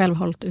 Jag har själv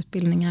hållit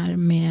utbildningar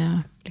med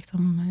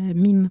liksom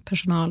min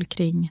personal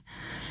kring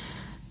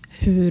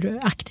hur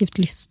aktivt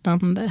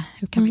lyssnande,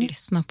 hur kan vi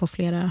lyssna på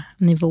flera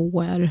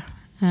nivåer,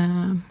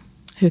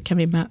 hur kan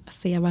vi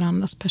se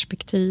varandras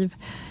perspektiv,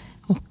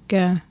 och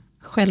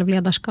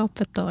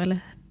självledarskapet då, eller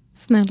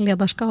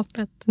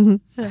snällledarskapet.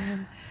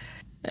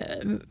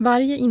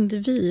 Varje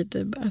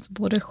individ, alltså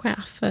både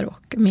chefer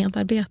och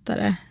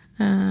medarbetare,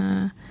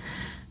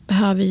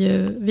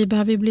 vi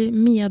behöver bli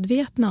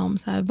medvetna om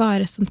så här, vad är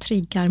det som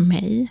triggar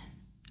mig?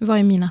 Vad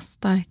är mina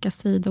starka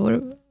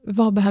sidor?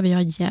 Vad behöver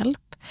jag hjälp?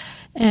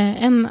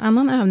 En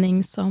annan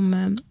övning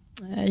som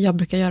jag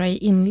brukar göra i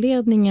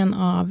inledningen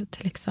av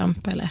till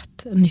exempel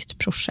ett nytt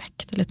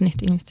projekt eller ett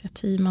nytt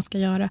initiativ man ska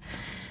göra,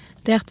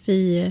 det är att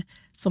vi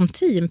som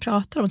team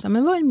pratar om så här,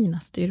 men vad är mina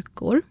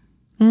styrkor?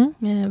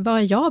 Vad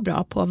är jag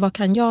bra på? Vad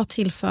kan jag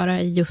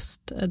tillföra i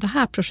just det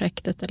här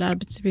projektet eller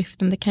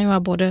arbetsuppgiften? Det kan ju vara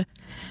både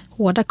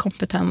hårda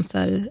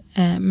kompetenser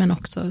men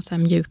också så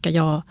här mjuka.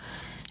 Jag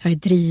är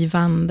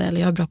drivande,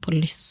 eller jag är bra på att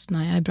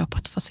lyssna. Jag är bra på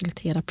att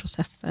facilitera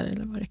processer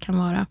eller vad det kan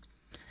vara.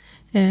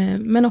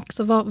 Men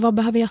också vad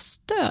behöver jag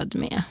stöd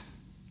med?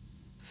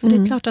 För det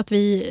är klart att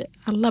vi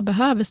alla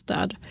behöver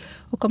stöd.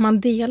 Och om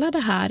man delar det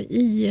här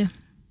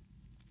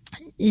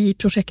i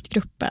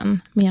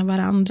projektgruppen med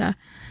varandra,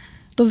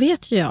 då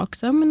vet ju jag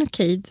också, men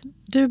okej,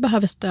 du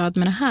behöver stöd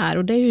med det här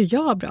och det är ju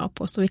jag bra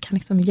på, så vi kan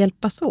liksom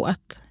hjälpas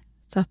åt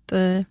så att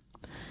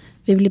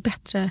vi blir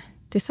bättre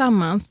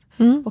tillsammans.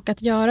 Och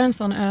att göra en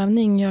sån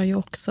övning gör ju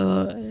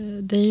också,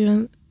 det är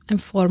ju en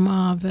form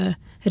av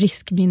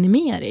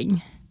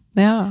riskminimering.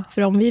 Ja.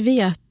 För om vi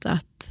vet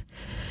att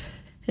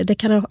det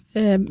kan,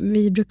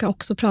 vi brukar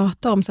också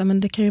prata om så här, men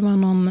det kan ju vara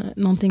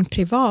någonting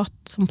privat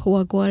som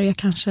pågår. Jag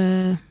kanske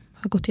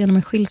har gått igenom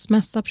en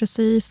skilsmässa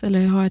precis, eller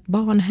jag har ett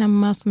barn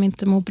hemma som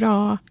inte mår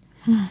bra,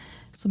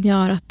 som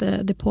gör att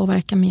det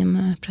påverkar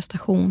min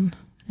prestation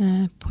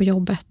på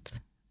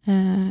jobbet.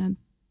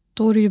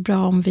 Då är det ju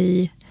bra om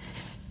vi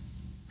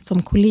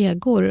som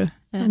kollegor,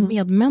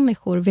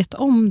 medmänniskor, vet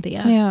om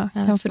det. Ja,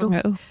 kan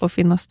fånga upp och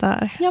finnas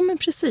där. Ja, men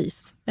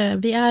precis.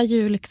 Vi är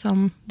ju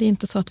liksom, det är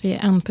inte så att vi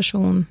är en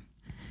person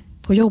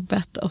på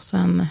jobbet och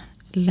sen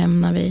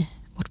lämnar vi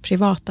vårt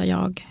privata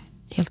jag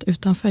helt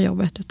utanför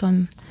jobbet,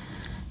 utan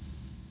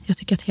jag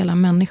tycker att hela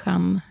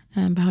människan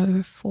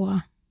behöver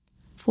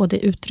få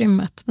det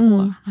utrymmet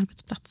på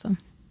arbetsplatsen.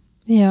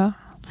 Ja.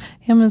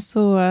 Ja, men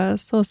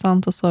så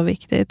sant och så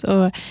viktigt.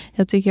 Och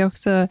jag tycker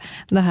också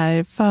det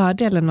här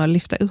fördelen med att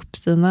lyfta upp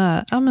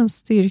sina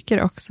styrkor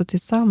också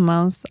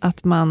tillsammans,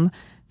 att man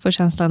får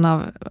känslan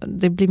av,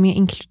 det blir mer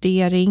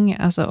inkludering,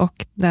 alltså,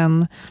 och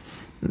den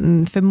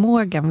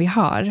förmågan vi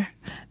har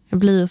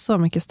blir så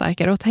mycket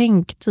starkare. Och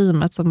tänk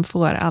teamet som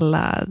får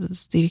alla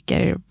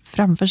styrkor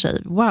framför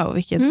sig. Wow,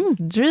 vilket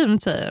dream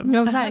team.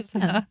 Ja,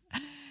 verkligen.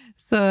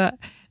 Så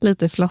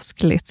lite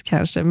floskligt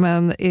kanske,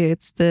 men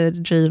it's the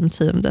dream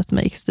team that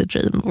makes the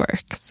dream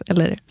works,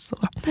 eller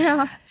så.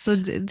 Ja. Så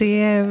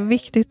det är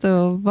viktigt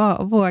att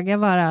våga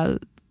vara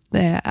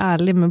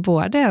ärlig med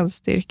både ens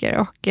styrkor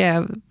och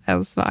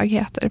ens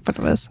svagheter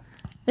på något vis.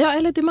 Ja,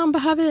 eller det man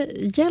behöver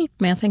hjälp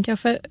med, tänker jag.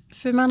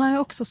 För man har ju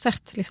också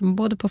sett liksom,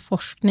 både på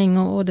forskning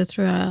och det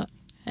tror jag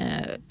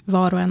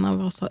var och en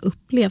av oss har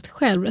upplevt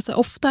själv. Alltså,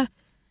 ofta,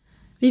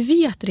 vi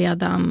vet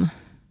redan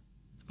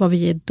vad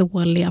vi är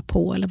dåliga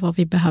på eller vad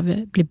vi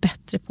behöver bli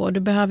bättre på. Vi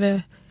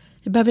behöver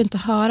inte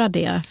höra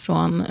det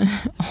från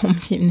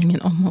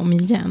omgivningen om och om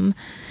igen.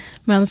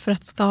 Men för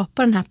att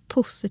skapa den här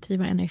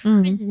positiva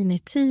energin i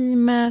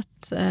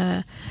teamet,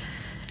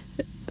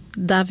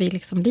 där vi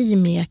liksom blir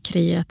mer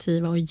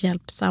kreativa och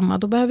hjälpsamma,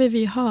 då behöver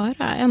vi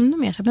höra ännu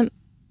mer. Men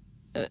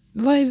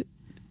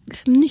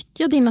liksom,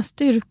 nyttja dina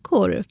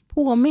styrkor,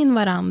 påminn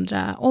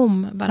varandra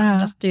om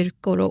varandras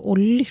styrkor och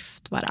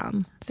lyft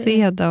varandra.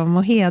 Se dem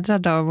och hedra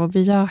dem och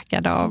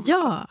bejaka dem.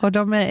 Ja. Och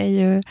de är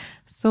ju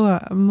så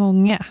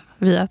många.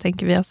 Jag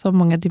tänker vi har så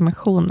många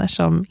dimensioner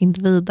som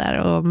individer,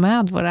 och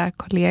med våra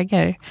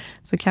kollegor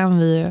så kan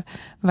vi ju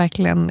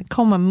verkligen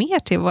komma mer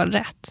till vår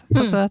rätt.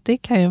 Alltså att det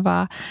kan ju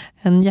vara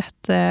en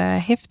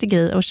jättehäftig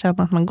grej att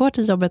känna att man går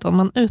till jobbet och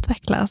man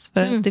utvecklas.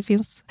 För att det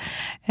finns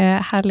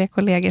härliga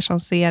kollegor som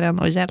ser en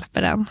och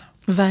hjälper en.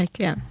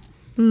 Verkligen.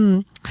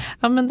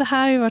 Ja, men det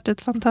här har ju varit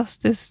ett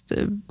fantastiskt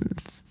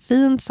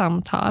fint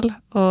samtal,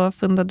 och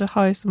Funda, du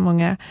har ju så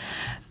många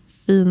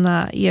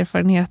fina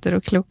erfarenheter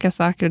och kloka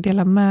saker att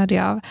dela med dig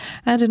av.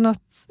 Är det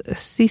något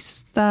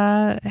sista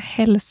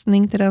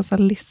hälsning till den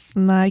som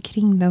lyssnar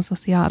kring den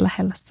sociala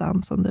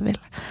hälsan som du vill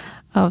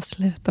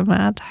avsluta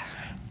med?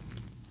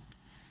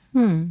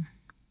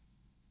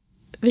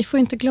 Vi får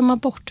inte glömma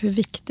bort hur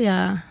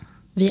viktiga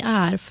vi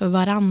är för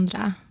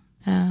varandra.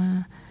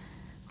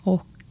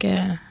 Och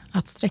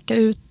att sträcka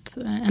ut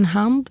en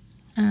hand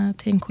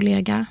till en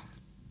kollega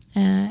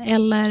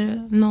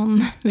eller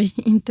någon vi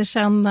inte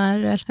känner,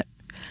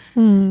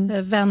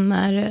 eller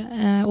vänner,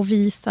 och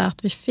visa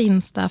att vi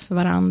finns där för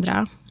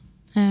varandra.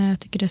 Jag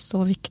tycker det är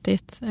så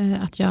viktigt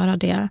att göra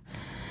det.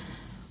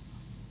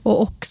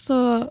 Och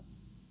också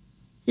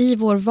i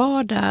vår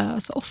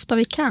vardag, så ofta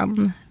vi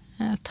kan,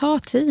 ta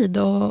tid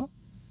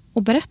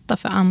och berätta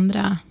för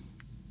andra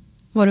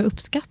vad du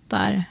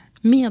uppskattar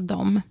med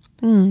dem.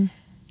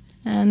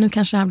 Nu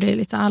kanske det här blir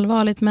lite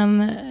allvarligt,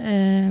 men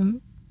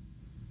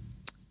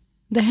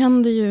det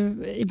händer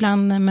ju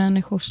ibland när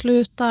människor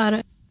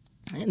slutar.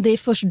 Det är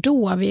först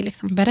då vi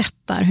liksom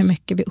berättar hur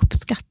mycket vi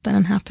uppskattar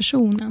den här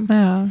personen.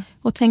 Ja.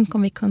 Och tänk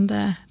om vi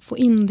kunde få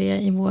in det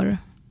i vår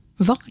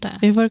vardag.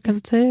 I vår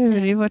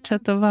kultur, i vårt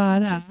sätt att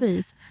vara.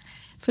 Precis.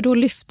 För då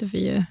lyfter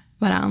vi ju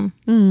varann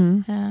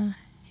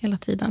hela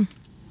tiden.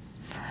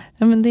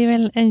 Ja, men det är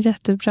väl en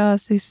jättebra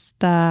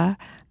sista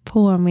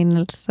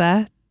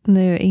påminnelse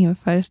nu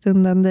inför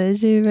stundande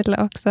jul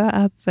också.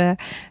 Att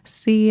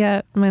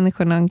se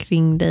människorna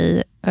omkring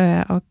dig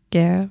och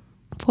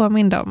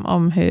påminn dem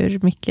om hur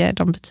mycket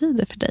de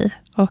betyder för dig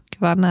och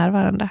vara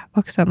närvarande.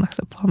 Och sen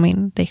också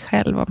påminn dig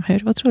själv om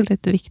hur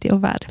otroligt viktig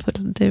och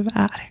värdefull du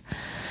är.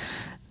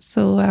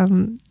 Så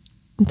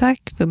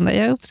tack Funda,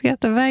 jag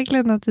uppskattar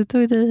verkligen att du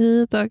tog dig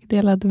hit och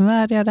delade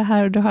med dig av det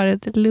här, och du har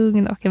ett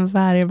lugn och en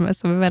värme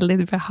som är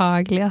väldigt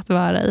behaglig att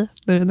vara i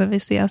nu när vi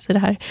ses i det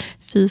här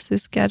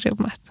fysiska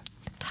rummet.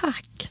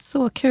 Tack,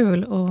 så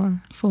kul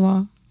att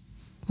få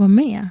vara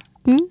med.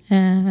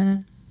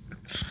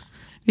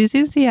 Vi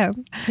syns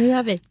igen. Det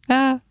gör vi.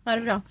 Ja. Ha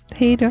det bra.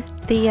 Hej då.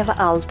 Det var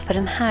allt för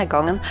den här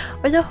gången,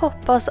 och jag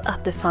hoppas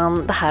att du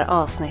fann det här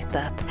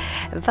avsnittet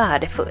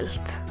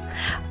värdefullt.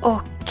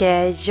 Och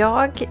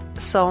jag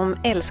som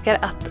älskar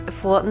att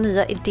få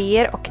nya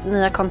idéer och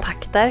nya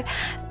kontakter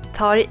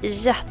tar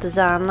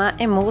jättegärna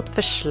emot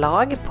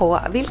förslag på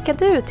vilka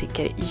du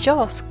tycker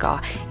jag ska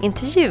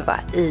intervjua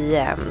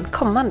i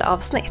kommande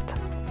avsnitt.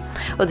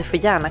 Och du får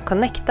gärna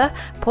connecta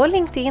på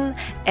LinkedIn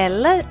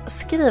eller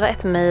skriva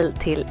ett mejl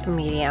till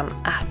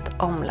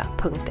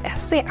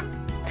miriam@omla.se.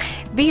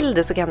 Vill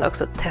du så kan du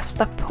också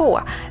testa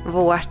på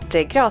vårt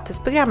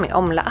gratisprogram i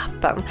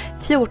Omla-appen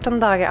 14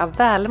 dagar av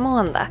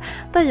välmående,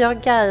 där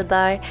jag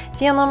guidar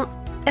genom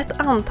ett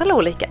antal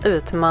olika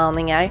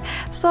utmaningar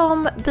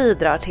som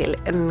bidrar till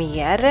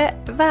mer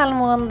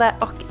välmående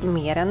och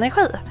mer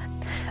energi.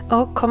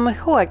 Och kom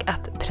ihåg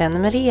att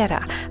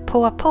prenumerera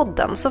på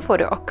podden, så får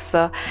du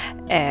också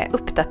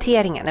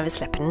uppdateringar när vi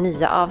släpper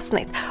nya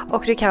avsnitt.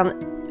 Och du kan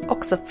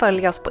också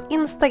följa oss på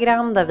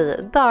Instagram, där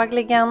vi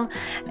dagligen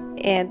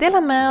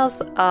delar med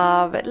oss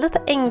av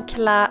lite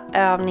enkla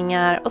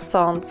övningar och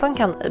sånt som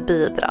kan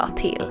bidra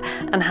till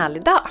en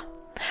härlig dag.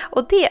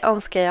 Och det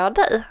önskar jag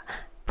dig.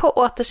 På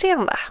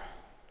återseende!